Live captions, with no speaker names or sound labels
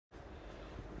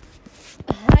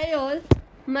Hi all,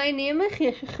 my name is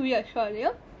Yashasvi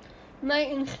Acharya. My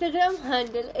Instagram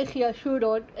handle is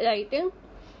yashu.writing.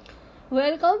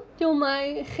 Welcome to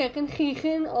my second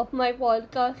season of my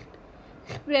podcast,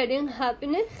 Spreading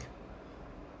Happiness.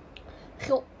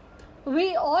 So,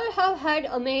 we all have had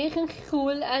amazing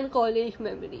school and college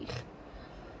memories.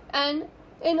 And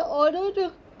in order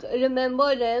to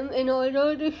remember them, in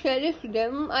order to cherish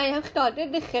them, I have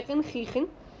started the second season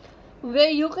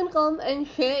where you can come and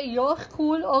share your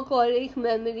school or college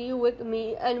memory with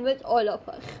me and with all of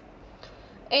us.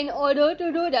 In order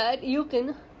to do that, you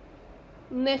can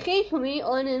message me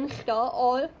on Insta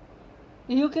or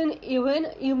you can even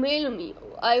email me.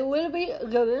 I will be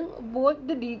giving both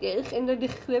the details in the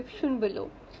description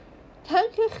below.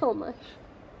 Thank you so much.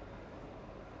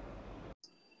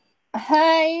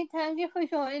 Hi, thank you for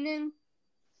joining.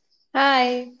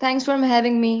 Hi, thanks for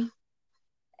having me.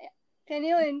 Can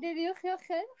you introduce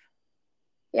yourself?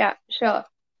 Yeah, sure.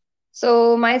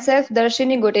 So, myself,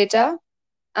 Darshini Gotecha.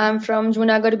 I'm from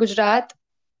Junagadh, Gujarat,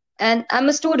 and I'm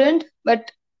a student,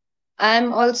 but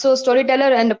I'm also a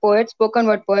storyteller and a poet, spoken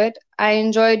word poet. I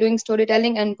enjoy doing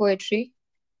storytelling and poetry,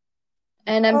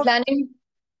 and I'm Oh, planning.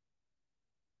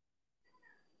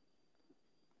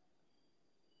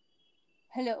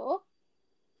 hello?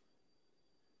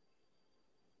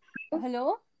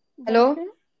 Hello? Hello? Darshan?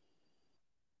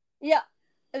 Yeah,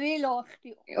 we lost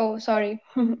you. Oh, sorry.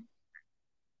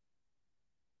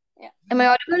 Yeah. Am I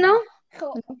audible now?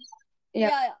 So,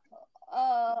 Yeah.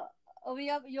 yeah. We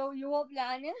have you were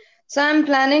planning. So, I'm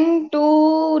planning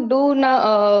to do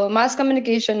now mass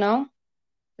communication now,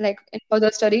 like in further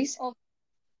studies. Oh,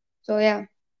 So, yeah,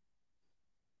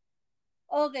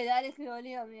 okay, that is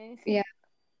really amazing. yeah,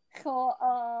 So,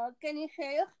 can you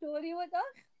share your story with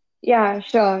us? yeah,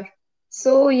 sure.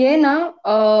 So, yeah,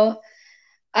 now,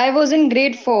 I was in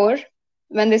grade 4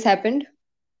 when this happened.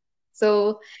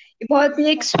 So ये बहुत ही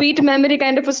एक sweet memory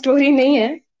kind of story नहीं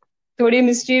है, थोड़ी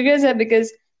mysterious है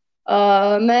because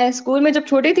मैं school में जब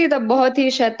छोटी थी तब बहुत ही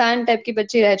शैतान टाइप की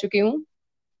बच्ची रह चुकी हूँ.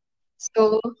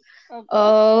 सो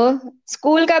Okay.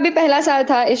 स्कूल का भी पहला साल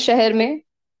था इस शहर में,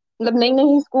 मतलब नई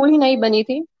नई स्कूल ही नई बनी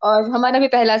थी और हमारा भी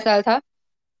पहला साल था.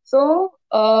 सो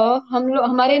हम लोग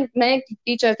हमारे नए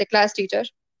टीचर थे, क्लास टीचर,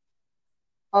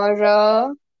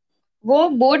 और वो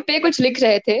बोर्ड पे कुछ लिख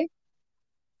रहे थे.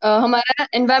 हमारा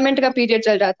एनवायरमेंट का पीरियड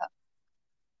चल रहा था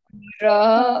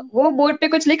और Hmm. वो बोर्ड पे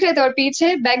कुछ लिख रहे थे और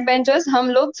पीछे बैक बेंचर्स हम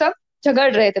लोग सब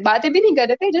झगड़ रहे थे, बातें भी नहीं कर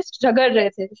रहे थे, जस्ट झगड़ रहे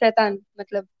थे, शैतान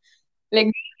मतलब, like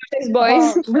versus boys,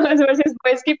 Oh. Girls versus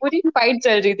boys की पूरी फाइट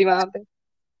चल रही थी वहां पे.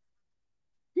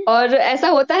 और ऐसा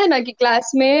होता है ना कि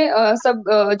क्लास में सब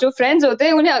जो फ्रेंड्स होते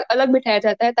हैं उन्हें अलग बिठाया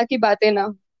जाता है ताकि बातें ना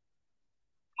हो.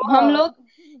 तो हम Oh. लोग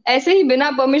ऐसे ही बिना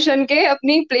परमिशन के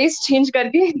अपनी प्लेस चेंज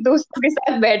करके दोस्तों के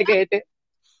साथ बैठ गए थे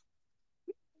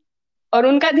और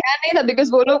उनका ध्यान नहीं था बिकॉज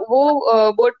वो लोग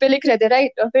वो बोर्ड पे लिख रहे थे,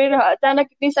 राइट. और फिर अचानक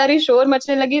इतनी सारी शोर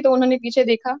मचने लगी तो उन्होंने पीछे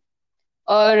देखा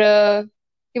और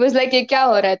ही वाज लाइक ये क्या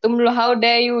हो रहा है, तुम how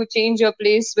dare you change your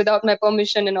place without my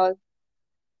permission and all.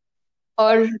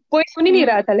 और कोई सुन ही नहीं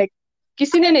रहा Hmm. था, लाइक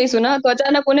किसी ने नहीं सुना. तो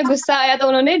अचानक उन्हें गुस्सा आया तो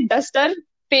उन्होंने डस्टर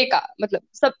फेंका, मतलब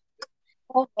सब,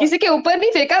 Okay. किसी के ऊपर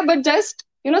नहीं फेंका बट जस्ट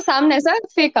सामने ऐसा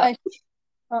फेंका. I,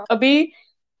 uh, अभी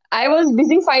आई वॉज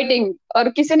बिजी फाइटिंग और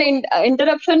किसी ने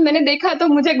इंटरप्शन मैंने देखा तो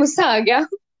मुझे गुस्सा आ गया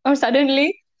और suddenly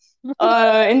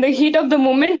in the heat of the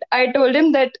moment I told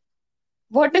him that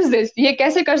what is this, ये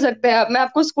कैसे कर सकते हैं आप, मैं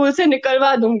आपको स्कूल से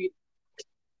निकलवा दूंगी.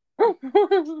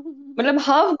 मतलब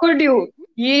हाउ कुड यू,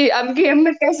 ये आपकी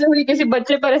हिम्मत कैसे हुई किसी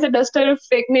बच्चे पर ऐसे डस्टर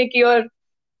फेंकने की, और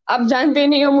आप जानते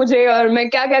नहीं हो मुझे और मैं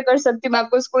क्या क्या कर सकती हूँ, मैं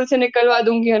आपको स्कूल से निकलवा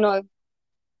दूंगी एंड ऑल.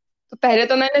 तो पहले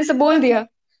तो मैंने ऐसे बोल दिया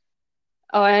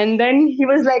and then he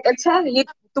was like अच्छा ये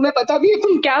तुम्हें पता भी है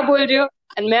तुम क्या बोल रही हो.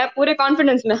 एंड मैं पूरे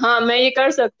कॉन्फिडेंस में, हाँ मैं ये कर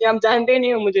सकती हूँ, आप जानते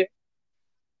नहीं हो मुझे.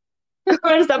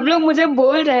 और सब लोग मुझे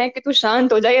बोल रहे हैं कि तू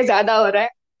शांत हो जा, ये ज्यादा हो रहा है,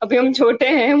 अभी हम छोटे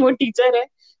हैं, वो टीचर है.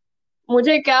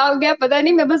 मुझे क्या हो गया पता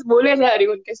नहीं, मैं बस बोले जा रही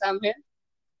हूँ उनके सामने.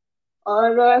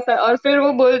 और फिर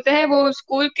वो बोलते हैं, वो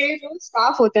स्कूल के जो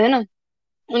स्टाफ होते हैं ना,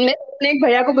 उनमें से एक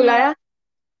भैया को Hmm. बुलाया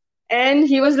एंड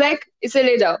ही वाज लाइक इसे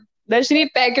ले जाओ, Darshini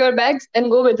pack your bags and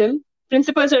go with him,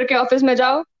 principal sir के ऑफिस में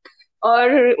जाओ.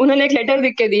 और उन्होंने एक लेटर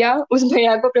लिख के दिया उस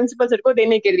भैया को प्रिंसिपल सर को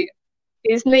देने के लिए,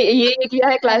 कि इसने ये किया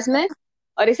है क्लास में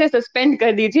और इसे सस्पेंड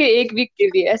कर दीजिए 1 वीक के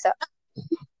लिए, ऐसा.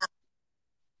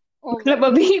 Oh मतलब God.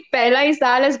 अभी पहला ही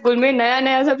साल है स्कूल में, नया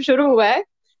नया सब शुरू हुआ है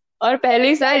और पहले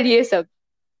ही साल ये सब.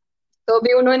 तो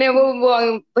अभी उन्होंने वो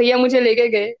भैया मुझे लेके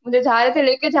गए, मुझे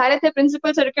लेके जा रहे थे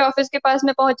प्रिंसिपल सर के ऑफिस के पास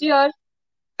में पहुंची. और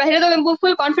पहले तो मैं वो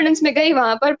फुल कॉन्फिडेंस में गई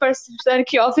वहां पर सर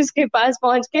के ऑफिस के पास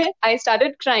पहुंच के आई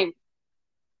स्टार्टेड क्राइम.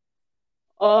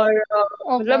 और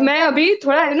मतलब Okay. मैं अभी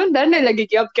थोड़ा डरने लगी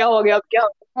कि अब क्या हो गया, अब क्या हो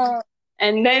गया। हाँ.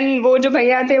 एंड देन वो जो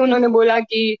भैया थे उन्होंने बोला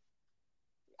कि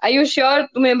आई यू श्योर,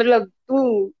 तुम्हें मतलब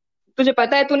तुझे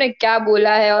पता है तूने क्या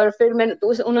बोला है? और फिर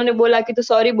उन्होंने बोला कि तू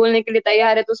सॉरी बोलने के लिए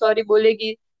तैयार है, तू सॉरी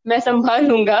बोलेगी, मैं संभाल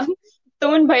लूंगा। तो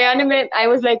उन भैया ने, मैं आई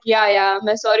वाज लाइक या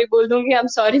मैं सॉरी बोल दूंगी, आई एम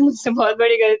सॉरी, मुझसे बहुत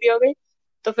बड़ी गलती हो गई।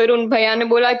 तो फिर उन भैया ने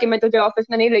बोला कि मैं तुझे ऑफिस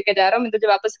में नहीं लेके जा रहा हूँ, मैं तुझे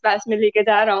वापस क्लास में लेके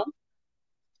जा रहा हूँ,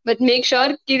 बट मेक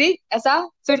श्योर कि ऐसा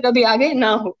फिर कभी आगे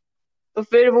ना हो। तो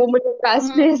फिर वो मुझे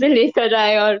क्लास में ऐसे लेकर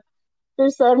आए, और फिर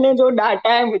सर ने जो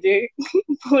डांटा है मुझे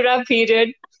पूरा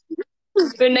पीरियड।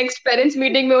 फिर नेक्स्ट पेरेंट्स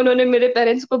मीटिंग में उन्होंने मेरे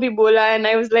पेरेंट्स को भी बोला, एंड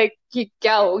आई वाज लाइक कि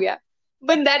क्या हो गया।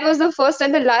 But that was the first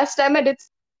and the last time I did.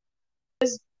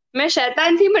 मैं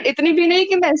शैतान थी, बट इतनी भी नहीं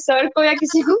कि मैं सर को या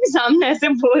किसी को भी सामने ऐसे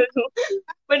बोल दूं।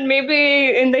 But may be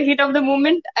in the heat of the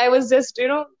moment I was just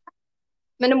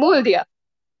मैंने बोल दिया।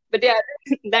 बट या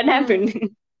that happened.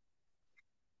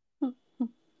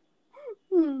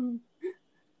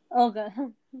 Okay.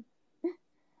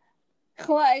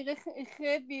 So I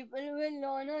say people will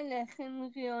learn a lesson,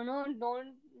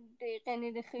 don't take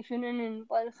any decision in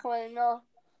impulse, वरना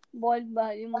बहुत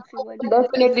भारी मुसीबत होगी.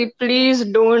 Definitely please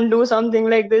don't do something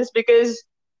like this, because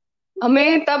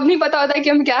हमें तब नहीं पता होता कि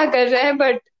हम क्या कर रहे हैं,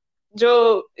 बट जो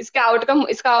इसका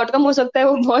आउटकम हो सकता है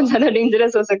वो बहुत ज्यादा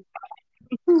डेंजरस हो सकता है।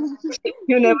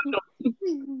 You never know.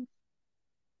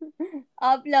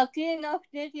 आप लकी इनफ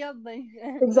थे कि आप बच गए.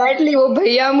 एग्जैक्टली, वो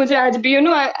भैया मुझे आज भी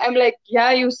आई एम लाइक या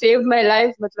यू सेव माई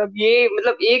लाइफ। मतलब ये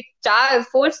मतलब एक चार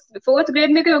फोर्थ फोर्थ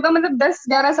ग्रेड में कोई होगा, मतलब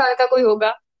 10-11 साल का कोई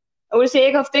होगा, और उसे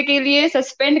एक हफ्ते के लिए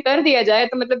सस्पेंड कर दिया जाए,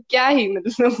 तो मतलब क्या ही,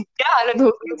 मतलब क्या हालत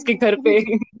होगी उसके घर पे।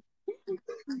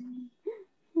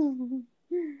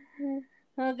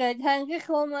 Okay, thank you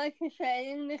so much for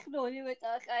sharing this story with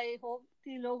us. I hope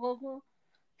कि लोगों को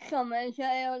समझ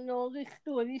आए और लोग इस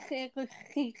स्टोरी से कुछ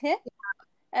सीखे.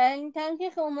 And thank you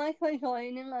so much for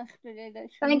joining us today,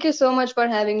 Darshini. Thank you so much for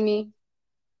having me.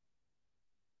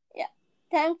 Yeah.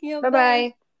 Thank you. Bye Bye.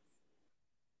 Bye.